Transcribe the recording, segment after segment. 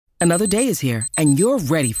Another day is here, and you're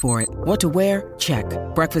ready for it. What to wear? Check.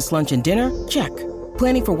 Breakfast, lunch, and dinner? Check.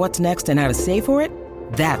 Planning for what's next and how to save for it?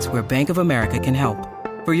 That's where Bank of America can help.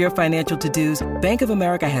 For your financial to-dos, Bank of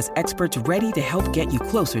America has experts ready to help get you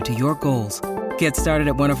closer to your goals. Get started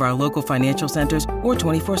at one of our local financial centers or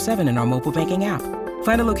 24/7 in our mobile banking app.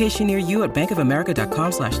 Find a location near you at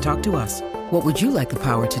bankofamerica.com/talktous. What would you like the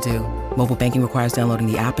power to do? Mobile banking requires downloading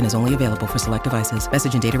the app and is only available for select devices.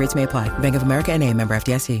 Message and data rates may apply. Bank of America N.A., member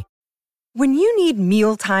FDIC. When you need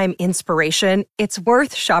mealtime inspiration, it's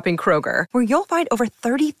worth shopping Kroger, where you'll find over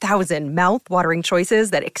 30,000 mouth-watering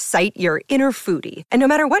choices that excite your inner foodie. And no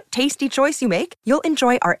matter what tasty choice you make, you'll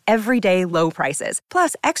enjoy our everyday low prices,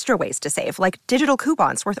 plus extra ways to save, like digital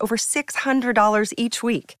coupons worth over $600 each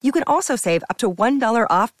week. You can also save up to $1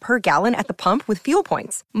 off per gallon at the pump with fuel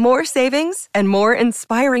points. More savings and more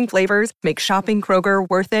inspiring flavors make shopping Kroger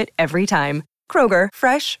worth it every time. Kroger,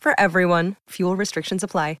 fresh for everyone. Fuel restrictions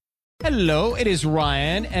apply. Hello, it is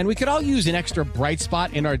Ryan, and we could all use an extra bright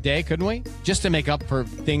spot in our day, couldn't we? Just to make up for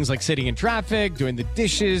things like sitting in traffic, doing the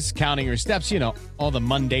dishes, counting your steps, all the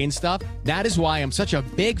mundane stuff. That is why I'm such a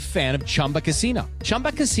big fan of Chumba Casino.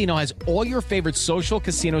 Chumba Casino has all your favorite social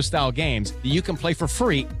casino-style games that you can play for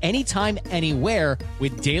free anytime, anywhere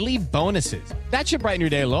with daily bonuses. That should brighten your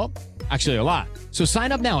day a little. Actually, a lot. So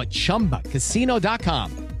sign up now at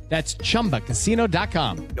ChumbaCasino.com. That's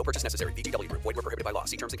ChumbaCasino.com. No purchase necessary. VGW Group. Void where prohibited by law.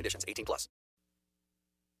 See terms and conditions. 18+.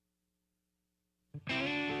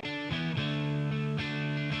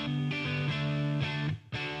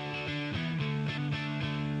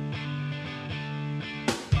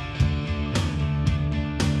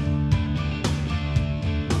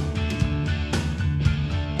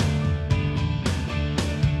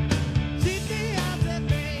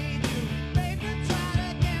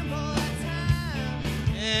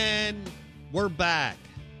 We're back.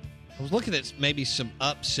 I was looking at maybe some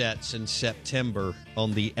upsets in September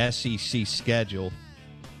on the SEC schedule.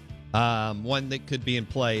 One that could be in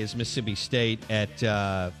play is Mississippi State at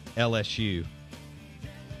LSU.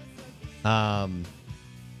 Bama,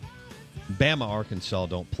 Arkansas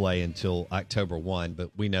don't play until October 1,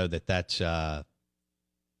 but we know that that's a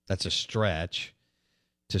stretch,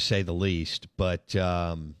 to say the least. But,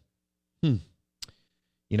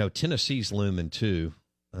 Tennessee's looming too.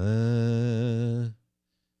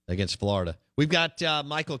 Against Florida. We've got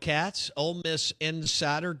Michael Katz, Ole Miss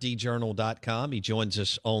Insider, djournal.com. He joins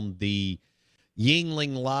us on the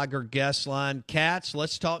Yuengling Lager guest line. Katz,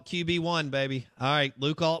 let's talk QB1, baby. All right,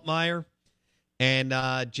 Luke Altmaier and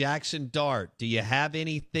Jackson Dart. Do you have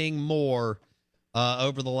anything more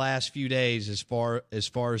over the last few days as far as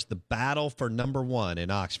the battle for number one in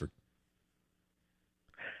Oxford?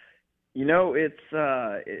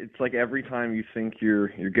 It's like every time you think you're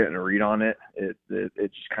getting a read on it, it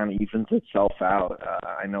just kind of evens itself out.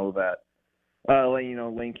 I know that,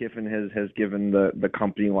 Lane Kiffin has given the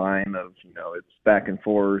company line of, it's back and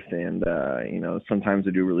forth, and sometimes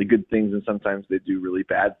they do really good things and sometimes they do really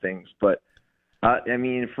bad things. But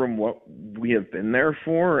from what we have been there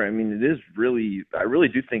for, it is really, I really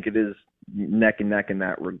do think it is neck and neck in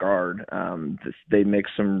that regard. They make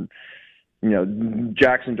some.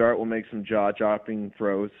 Jackson Dart will make some jaw-dropping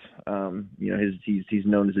throws. He's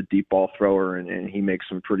known as a deep ball thrower, and he makes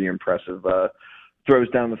some pretty impressive throws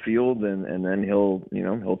down the field, and then he'll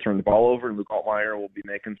turn the ball over. Luke Altmaier will be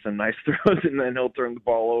making some nice throws, and then he'll turn the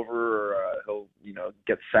ball over, or he'll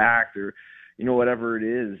get sacked, or whatever it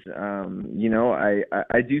is.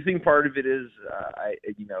 I do think part of it is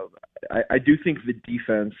I do think the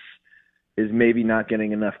defense is maybe not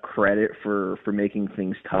getting enough credit for making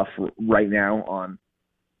things tough right now on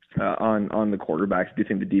the quarterbacks. I do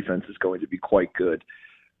think the defense is going to be quite good.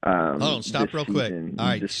 Hold on, stop real quick. All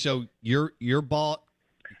right, so you're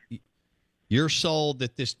sold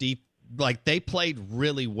that this they played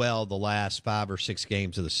really well the last 5 or 6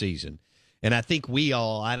 games of the season, and I think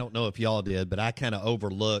I don't know if y'all did, but I kind of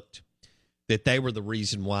overlooked that they were the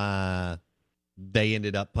reason why they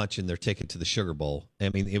ended up punching their ticket to the Sugar Bowl.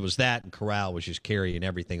 It was that, and Corral was just carrying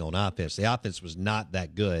everything on offense. The offense was not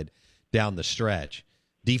that good down the stretch.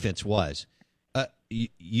 Defense was.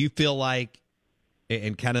 You feel like,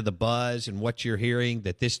 and kind of the buzz and what you're hearing,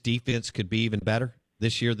 that this defense could be even better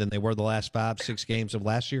this year than they were the last 5-6 games of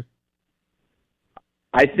last year?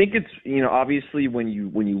 I think it's, obviously when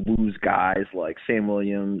you lose guys like Sam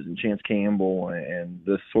Williams and Chance Campbell and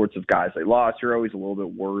the sorts of guys they lost, you're always a little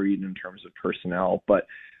bit worried in terms of personnel. But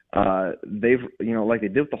they've, like they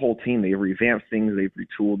did with the whole team, they revamped things, they've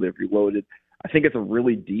retooled, they've reloaded. I think it's a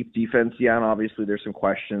really deep defense. Yeah, and obviously there's some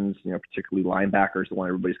questions, particularly linebackers, the one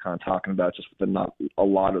everybody's kind of talking about, just with not a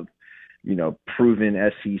lot of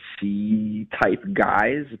proven SEC type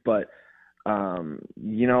guys, but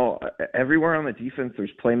everywhere on the defense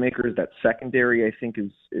there's playmakers. That secondary I think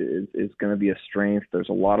is going to be a strength. There's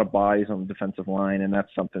a lot of bodies on the defensive line, and that's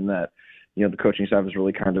something that the coaching staff has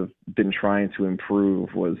really kind of been trying to improve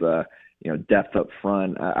was depth up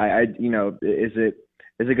front.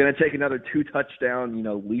 Is it going to take another 2-touchdown,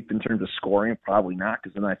 leap in terms of scoring? Probably not,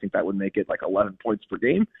 because then I think that would make it like 11 points per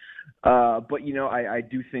game. But I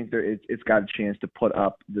do think it's got a chance to put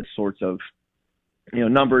up the sorts of,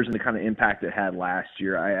 numbers and the kind of impact it had last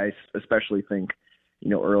year. I especially think,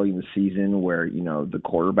 early in the season where, the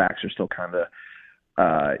quarterbacks are still kind of,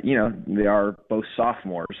 they are both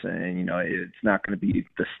sophomores, and, it's not going to be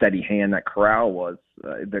the steady hand that Corral was.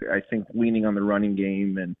 I think leaning on the running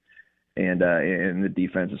game and the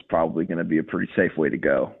defense is probably going to be a pretty safe way to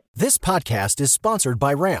go. This podcast is sponsored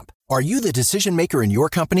by Ramp. Are you the decision maker in your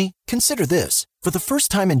company? Consider this. For the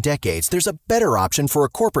first time in decades, there's a better option for a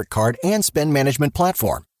corporate card and spend management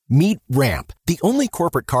platform. Meet Ramp, the only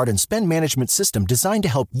corporate card and spend management system designed to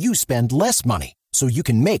help you spend less money so you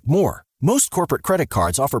can make more. Most corporate credit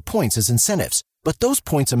cards offer points as incentives, but those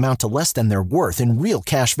points amount to less than their worth in real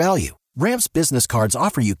cash value. Ramp's business cards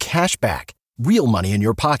offer you cash back, real money in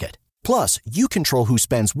your pocket. Plus, you control who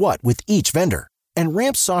spends what with each vendor. And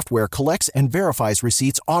Ramp software collects and verifies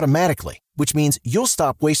receipts automatically, which means you'll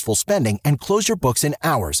stop wasteful spending and close your books in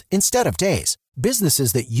hours instead of days.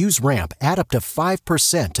 Businesses that use Ramp add up to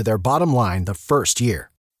 5% to their bottom line the first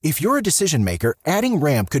year. If you're a decision maker, adding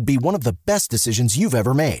Ramp could be one of the best decisions you've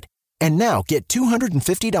ever made. And now get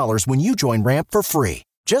 $250 when you join Ramp for free.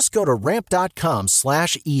 Just go to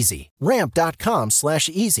ramp.com/easy.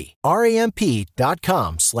 Ramp.com/easy.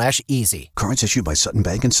 RAMP.com/easy. Cards issued by Sutton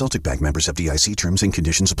Bank and Celtic Bank, members of FDIC. Terms and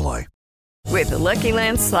conditions apply. With the Lucky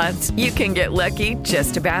Land Slots, you can get lucky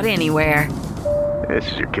just about anywhere. This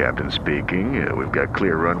is your captain speaking. We've got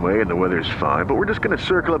clear runway and the weather's fine, but we're just going to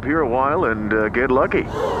circle up here a while and get lucky.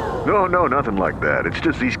 No, nothing like that. It's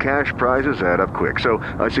just these cash prizes add up quick. So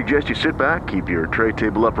I suggest you sit back, keep your tray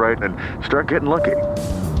table upright, and start getting lucky.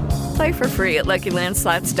 Play for free at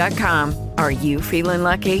LuckyLandSlots.com. Are you feeling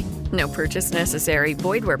lucky? No purchase necessary.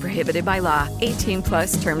 Void where prohibited by law.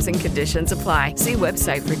 18+ terms and conditions apply. See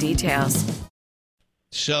website for details.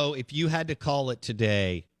 So if you had to call it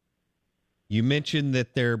today, you mentioned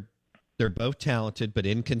that they're both talented but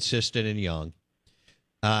inconsistent and young.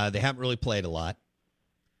 They haven't really played a lot.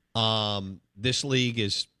 This league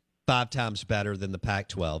is 5 times better than the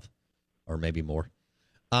Pac-12, or maybe more.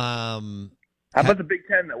 How about the Big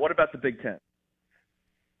Ten? What about the Big Ten?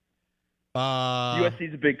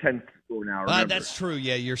 USC's a Big Ten school now. That's true.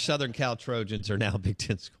 Yeah, your Southern Cal Trojans are now a Big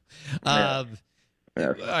Ten school. All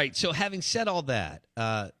right. So having said all that,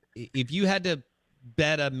 if you had to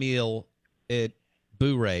bet a meal at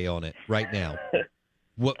Boo-Ray on it right now,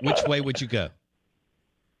 which way would you go?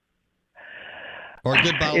 Or a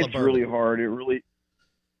good bottle of bourbon? It's really hard. It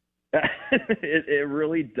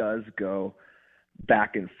really does go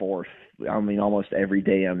back and forth. I mean, almost every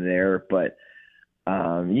day I'm there, but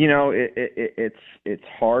it's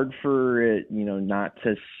hard for it, not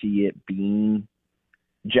to see it being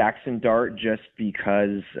Jackson Dart, just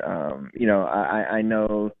because I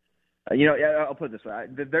know. I'll put it this way: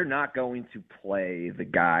 they're not going to play the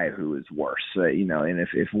guy who is worse. And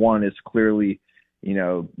if one is clearly,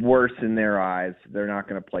 worse in their eyes, they're not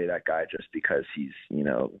going to play that guy just because he's,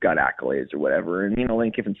 got accolades or whatever. And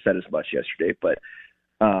Lane Kiffin said as much yesterday. But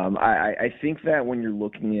I think that when you're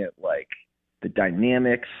looking at like the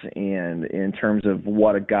dynamics and in terms of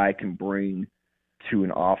what a guy can bring to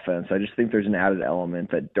an offense, I just think there's an added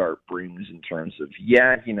element that Dart brings in terms of,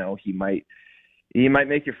 he might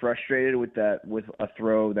make you frustrated with a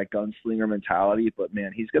throw, that gunslinger mentality, but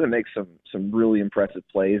man, he's going to make some really impressive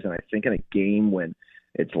plays. And I think in a game when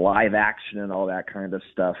it's live action and all that kind of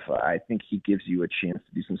stuff, I think he gives you a chance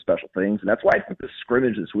to do some special things. And that's why I think the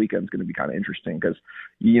scrimmage this weekend is going to be kind of interesting, because,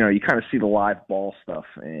 you kind of see the live ball stuff,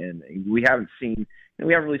 and we haven't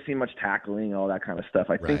really seen much tackling, all that kind of stuff.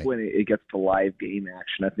 I think when it gets to live game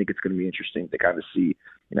action, I think it's going to be interesting to kind of see,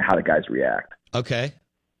 how the guys react. Okay.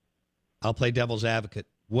 I'll play devil's advocate.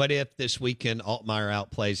 What if this weekend Altmaier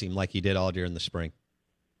outplays him like he did all during the spring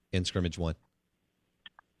in scrimmage 1?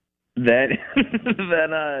 Then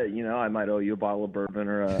I might owe you a bottle of bourbon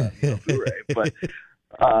or a Blu-ray. But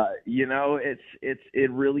it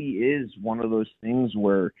really is one of those things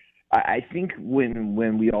where I think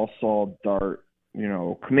when we all saw Dart,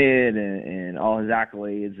 commit and all his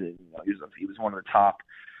accolades, and he was one of the top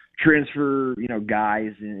transfer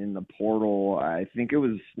guys in the portal. I think it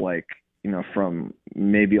was like from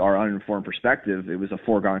maybe our uninformed perspective, it was a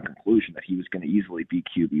foregone conclusion that he was going to easily be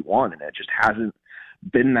QB1, and it just hasn't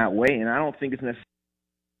been that way. And I don't think it's necessarily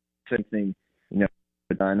anything, and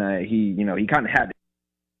he kind of had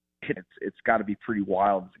it's got to be pretty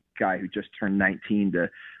wild as a guy who just turned 19 to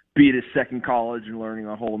be at his second college and learning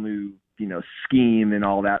a whole new, scheme and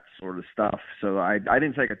all that sort of stuff. So I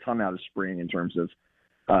didn't take a ton out of spring in terms of,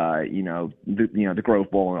 the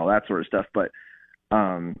Grove Bowl and all that sort of stuff. But,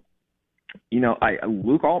 Luke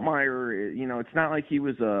Altmyer, it's not like he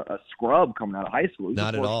was a scrub coming out of high school. He was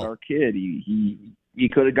not a at all. Four-star kid. He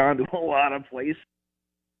could have gone to a lot of places.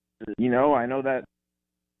 I know that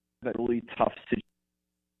really tough situation.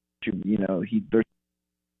 There's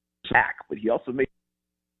back, but he also made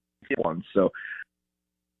one. So,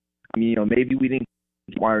 maybe we didn't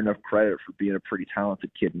acquire enough credit for being a pretty talented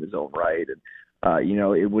kid in his own right. And,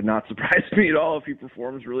 it would not surprise me at all if he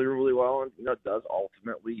performs really, really well and, does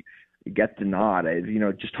ultimately get the nod.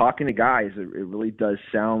 Just talking to guys, it really does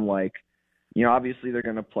sound like, obviously they're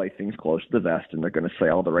going to play things close to the vest and they're going to say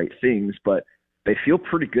all the right things, but they feel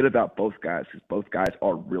pretty good about both guys because both guys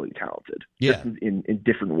are really talented. Yeah. Just in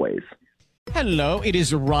different ways. Hello, it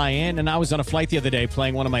is Ryan, and I was on a flight the other day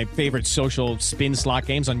playing one of my favorite social spin slot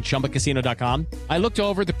games on ChumbaCasino.com. I looked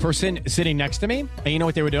over at the person sitting next to me, and you know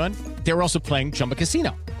what they were doing? They were also playing Chumba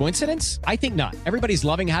Casino. Coincidence? I think not. Everybody's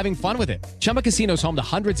loving having fun with it. Chumba Casino is home to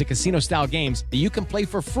hundreds of casino-style games that you can play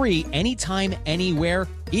for free anytime, anywhere,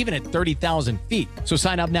 even at 30,000 feet. So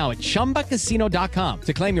sign up now at ChumbaCasino.com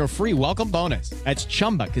to claim your free welcome bonus. That's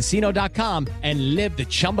ChumbaCasino.com and live the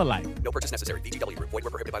Chumba life. No purchase necessary. VGW. Void where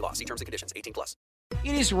prohibited by law. See terms and conditions. 18+.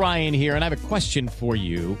 It is Ryan here, and I have a question for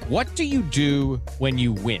you. What do you do when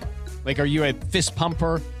you win? Like, are you a fist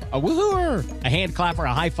pumper, a woohooer, a hand clapper,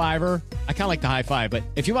 a high fiver? I kind of like the high five, but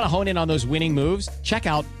if you want to hone in on those winning moves, check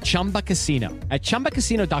out Chumba Casino. At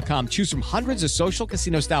ChumbaCasino.com, choose from hundreds of social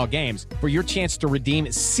casino-style games for your chance to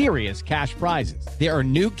redeem serious cash prizes. There are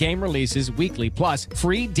new game releases weekly, plus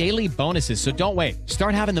free daily bonuses, so don't wait.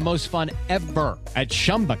 Start having the most fun ever at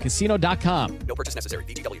ChumbaCasino.com. No purchase necessary.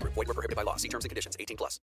 VGW. Void where prohibited by law. See terms and conditions.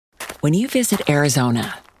 18+. When you visit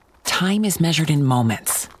Arizona, time is measured in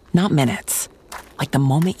moments, not minutes. Like the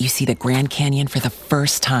moment you see the Grand Canyon for the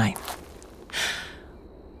first time.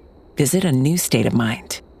 Visit a new state of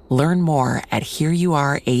mind. Learn more at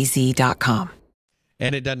hereyouareaz.com.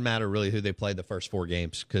 And it doesn't matter really who they play the first four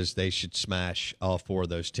games because they should smash all four of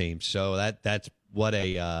those teams. So that's what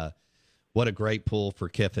a great pull for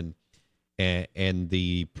Kiffin and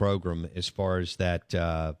the program as far as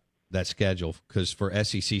that schedule, because for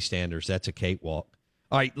SEC standards, that's a cakewalk.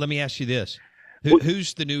 All right, let me ask you this.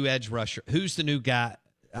 Who's the new edge rusher? Who's the new guy?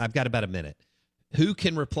 I've got about a minute. Who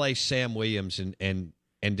can replace Sam Williams and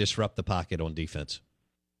disrupt the pocket on defense?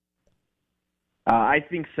 I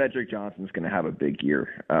think Cedric Johnson's going to have a big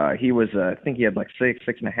year. He was, I think he had like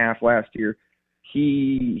 6.5 last year.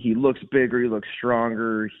 He looks bigger. He looks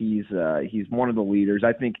stronger. He's one of the leaders.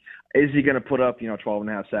 I think, is he going to put up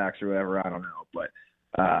 12.5 sacks or whatever? I don't know, but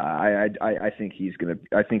I think he's gonna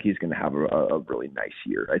have a really nice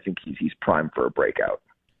year. I think he's primed for a breakout.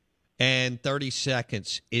 And 30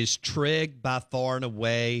 seconds. Is Trigg by far and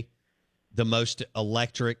away the most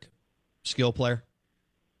electric skill player?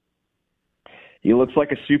 He looks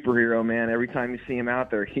like a superhero, man. Every time you see him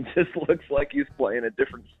out there, he just looks like he's playing a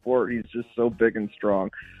different sport. He's just so big and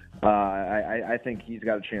strong. I think he's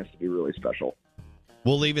got a chance to be really special.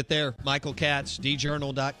 We'll leave it there. Michael Katz,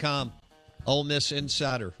 djournal.com. Ole Miss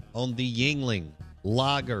Insider on the Yuengling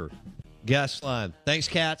Lager guest line. Thanks,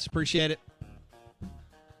 Katz. Appreciate it.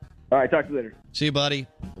 All right, talk to you later. See you, buddy.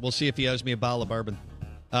 We'll see if he owes me a bottle of bourbon.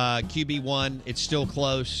 QB1, it's still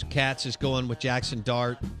close. Katz is going with Jackson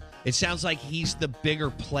Dart. It sounds like he's the bigger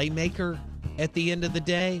playmaker at the end of the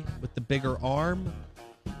day with the bigger arm.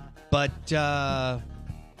 But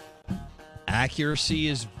accuracy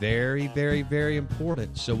is very, very, very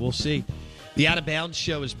important. So we'll see. The Out of Bounds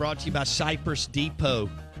Show is brought to you by Cypress Depot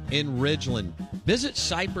in Ridgeland. Visit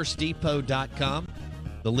cypressdepot.com,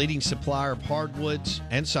 the leading supplier of hardwoods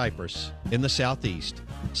and cypress in the Southeast.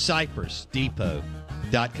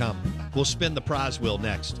 cypressdepot.com. We'll spin the prize wheel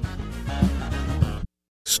next.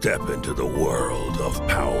 Step into the world of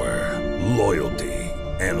power, loyalty,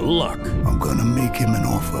 and luck. I'm going to make him an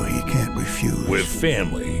offer he can't refuse. With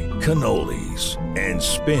family, cannolis, and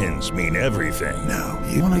spins mean everything. Now,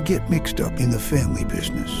 you want to get mixed up in the family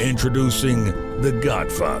business. Introducing The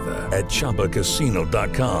Godfather at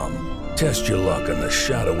ChumbaCasino.com. Test your luck in the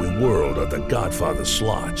shadowy world of The Godfather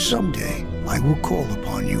slot. Someday, I will call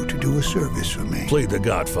upon you to do a service for me. Play The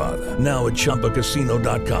Godfather now at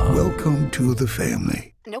ChumbaCasino.com. Welcome to the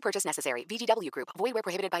family. No purchase necessary. VGW Group. Void where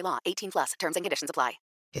prohibited by law. 18 plus. Terms and conditions apply.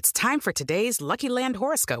 It's time for today's Lucky Land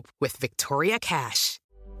horoscope with Victoria Cash.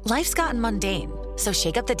 Life's gotten mundane, so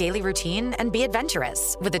shake up the daily routine and be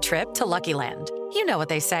adventurous with a trip to Lucky Land. You know what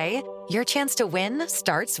they say. Your chance to win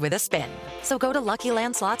starts with a spin. So go to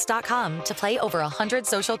LuckyLandSlots.com to play over 100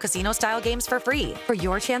 social casino-style games for free for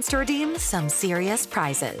your chance to redeem some serious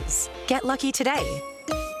prizes. Get lucky today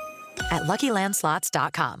at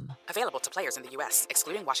LuckyLandSlots.com. Available to players in the U.S.,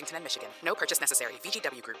 excluding Washington and Michigan. No purchase necessary.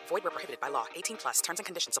 VGW Group. Void where prohibited by law. 18 plus. Terms and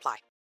conditions apply.